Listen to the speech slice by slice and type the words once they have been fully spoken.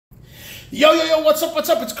Yo, yo, yo, what's up, what's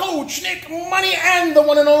up? It's Coach Nick Money and the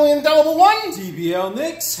one and only indelible one. TBL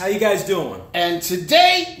Nicks, how you guys doing? And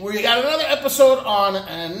today, we got another episode on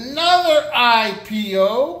another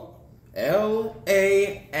IPO.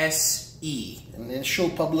 LASE. Initial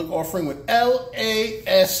public offering with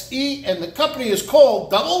LASE. And the company is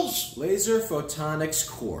called Doubles. Laser Photonics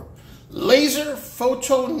Corp. Laser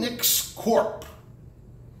Photonics Corp.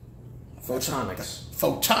 Photonics.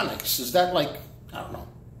 Photonics. Is that like, I don't know.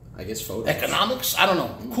 I guess photonics. Economics? I don't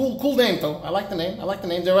know. Cool name though. I like the name.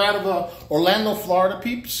 They're out of Orlando, Florida,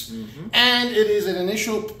 peeps. And it is an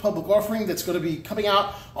initial public offering that's going to be coming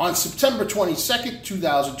out on September 22nd,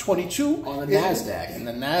 2022. On the NASDAQ. In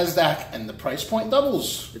the NASDAQ, and the price point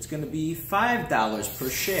doubles. It's going to be $5 per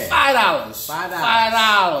share. $5.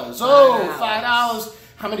 $5. Oh, $5.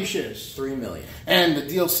 How many shares? 3 million. And the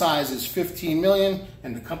deal size is 15 million.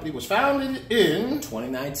 And the company was founded in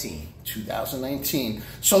 2019.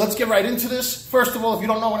 So let's get right into this. First of all, if you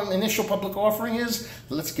don't know what an initial public offering is,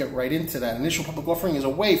 let's get right into that. Initial public offering is a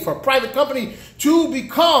way for a private company to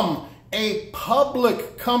become a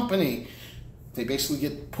public company. They basically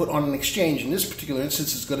get put on an exchange. In this particular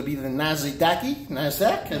instance, it's going to be the NASDAQ, as we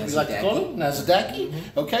like to call it, NASDAQ.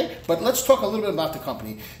 Okay, but let's talk a little bit about the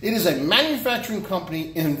company. It is a manufacturing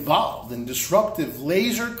company involved in disruptive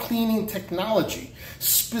laser cleaning technology,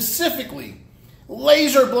 specifically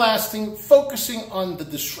laser blasting, focusing on the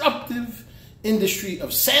disruptive industry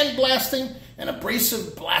of sandblasting and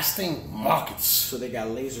abrasive blasting markets. So they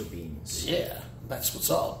got laser beams. Yeah, that's what's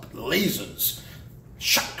up. Lasers.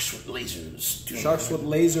 Sharks with lasers. Sharks with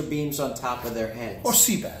laser beams on top of their heads. Or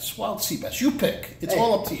sea bass, wild sea bass. You pick. It's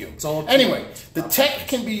all up to you. It's all up to anyway, you. The tech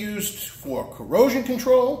can be used for corrosion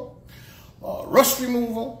control, rust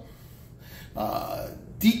removal,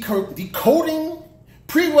 decoding,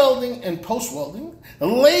 pre-welding and post-welding,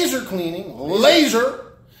 laser cleaning,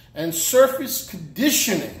 laser, and surface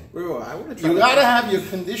conditioning. Wait, I want to try. You got to have your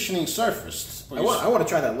conditioning surfaced. I want to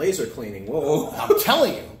try that laser cleaning. Whoa! I'm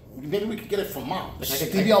telling you. Maybe we could get it from moms.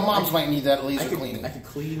 DBL moms might need that laser cleaning. I could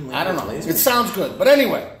clean. I don't know. Laser. It sounds good. But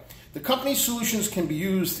anyway, the company's solutions can be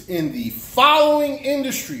used in the following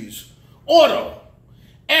industries: auto,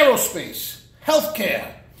 aerospace,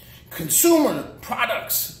 healthcare, consumer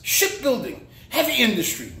products, shipbuilding, heavy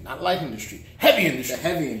industry, not light industry, heavy industry. The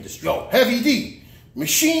heavy industry. Yo, heavy D.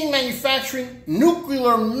 Machine manufacturing,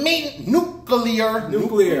 nuclear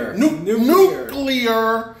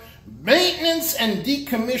maintenance and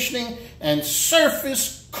decommissioning, and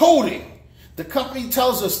surface coating. The company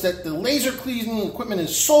tells us that the laser cleaning equipment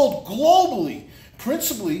is sold globally,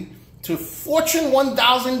 principally to Fortune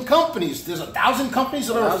 1000 companies. There's 1,000 companies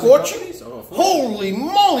that are a Fortune? Holy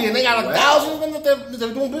moly! And they got 1,000 of them that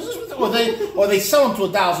they're doing business with? Or they sell them to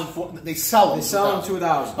 1,000? They sell them to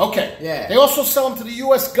 1,000. Okay. Yeah. They also sell them to the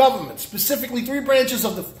U.S. government, specifically 3 branches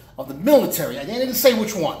of the military. I didn't say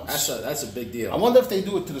which ones. That's a big deal. I wonder if they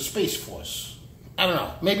do it to the Space Force. I don't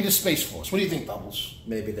know. Maybe the Space Force. What do you think, Doubles?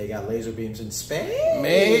 Maybe they got laser beams in space.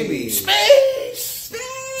 Maybe. Space.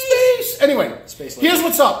 Anyway, here's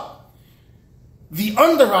what's up. The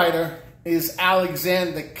underwriter is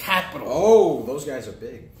Alexander Capital. Oh, those guys are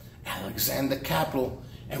big. Alexander Capital.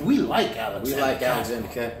 And we like Alexander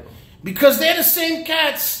Capital. Because they're the same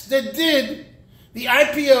cats that did the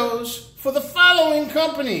IPOs for the following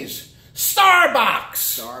companies: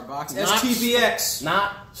 Starbucks, STBX,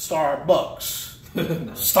 not Starbucks,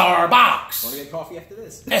 Starbucks. Want to get coffee after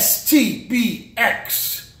this?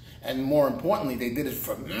 STBX, and more importantly, they did it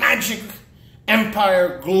for Magic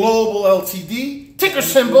Empire Global Ltd. Ticker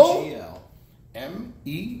symbol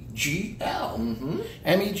MEGL.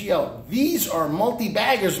 MEGL. These are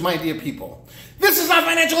multi-baggers, my dear people. This is not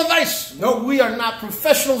financial advice. No, we are not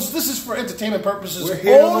professionals. This is for entertainment purposes. We're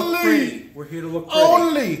here to look pretty. We're here to look pretty.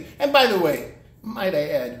 Only. And by the way, might I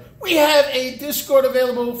add, we have a Discord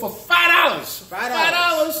available for $5.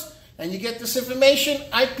 $5. And you get this information,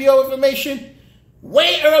 IPO information,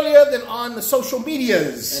 way earlier than on the social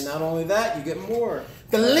medias. And not only that, you get more.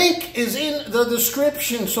 The link is in the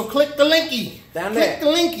description, so click the linky. Down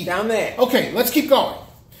there. Okay, let's keep going.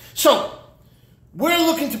 So, we're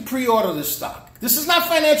looking to pre-order this stock. This is not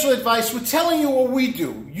financial advice. We're telling you what we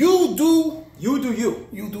do. You do you.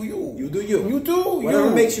 Whatever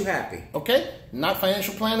makes you happy. Okay? Not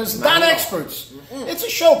financial planners, not experts. It's a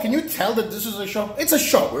show. Can you tell that this is a show? It's a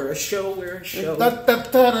show. We're a show.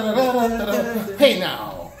 Hey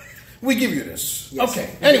now, we give you this. Yes, okay.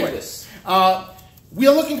 Anyway, we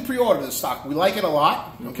are looking to pre-order this stock. We like it a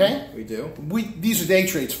lot. Okay. We do. These are day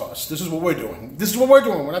trades for us. This is what we're doing.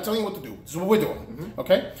 We're not telling you what to do. This is what we're doing.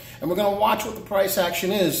 Okay. And we're going to watch what the price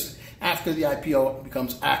action is after the IPO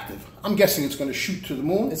becomes active. I'm guessing it's going to shoot to the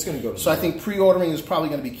moon. It's going to go to the So moon. I think pre-ordering is probably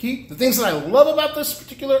going to be key. The things that I love about this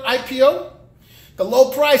particular IPO, the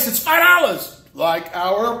low price, it's $5. Like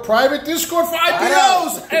our private Discord for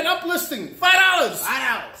IPOs and uplisting. $5.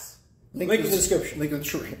 $5. Link in the description. Link in the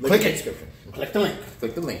description. Link in the description. Click the link.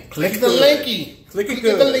 Click the link. Click the linky. Click it the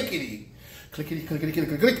good. linkity. Clickety, clickety,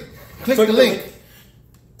 clickety, click. Click the link.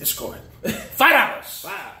 Discord. $5.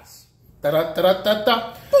 Da da da da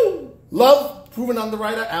da. Love proven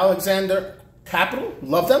underwriter Alexander Capital.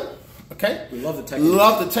 Love them. Okay. We love the tech.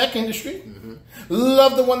 Love the tech industry.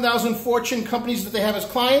 Love the 1,000 Fortune companies that they have as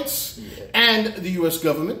clients, and the U.S.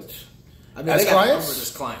 government. I mean, as they got clients. numbers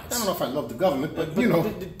as clients. I don't know if I love the government, but you know,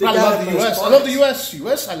 they I got love them the as U.S. I clients. love the U.S.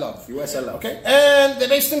 U.S. I love. U.S. I love. Okay, and they're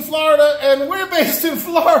based in Florida, and we're based in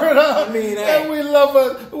Florida. I mean, and we love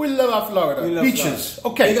our Florida We love beaches.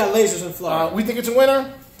 Florida. Okay, They got lasers in Florida. we think it's a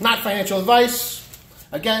winner. Not financial advice.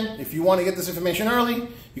 Again, if you want to get this information early,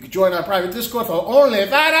 you can join our private Discord for only $5.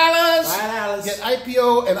 $5. Get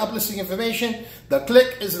IPO and uplisting information. The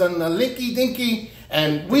click is on the linky dinky,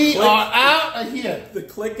 and we are out of here. The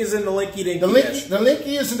click is in the linky dinky. The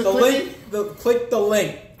linky is in the clicky. Click the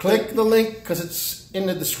link. Click the link because it's in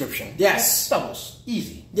the description. Yes. Doubles.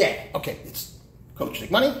 Easy. Yeah. Okay, it's Coach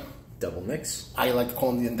Nick Money. Double mix. I like to call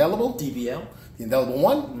him the indelible. DBL. The indelible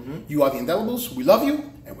one. You are the indelibles. We love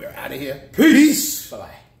you, and we're out of here. Peace. Bye-bye.